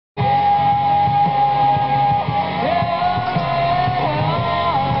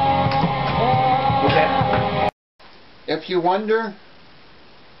If you wonder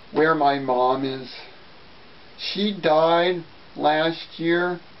where my mom is, she died last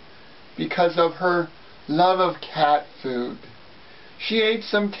year because of her love of cat food. She ate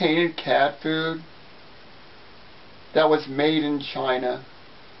some tainted cat food that was made in China.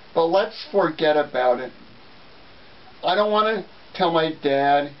 But let's forget about it. I don't want to tell my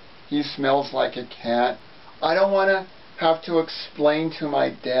dad he smells like a cat. I don't want to have to explain to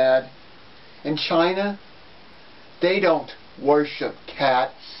my dad. In China, they don't worship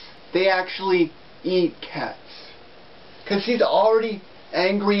cats. They actually eat cats. Because he's already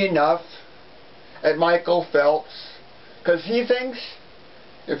angry enough at Michael Phelps. Because he thinks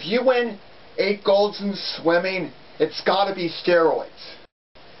if you win 8 golds in swimming, it's got to be steroids.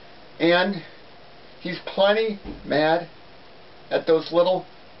 And he's plenty mad at those little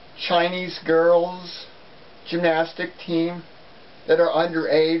Chinese girls gymnastic team that are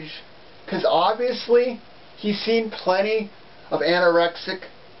underage. Because obviously he's seen plenty of anorexic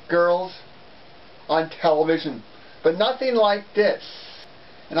girls on television, but nothing like this.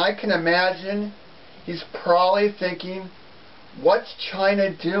 And I can imagine he's probably thinking, what's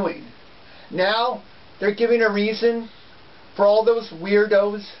China doing? Now they're giving a reason for all those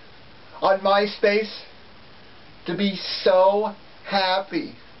weirdos on MySpace to be so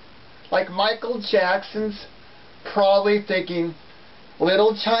happy. Like Michael Jackson's probably thinking,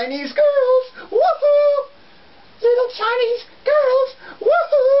 little Chinese girls, woohoo! Little Chinese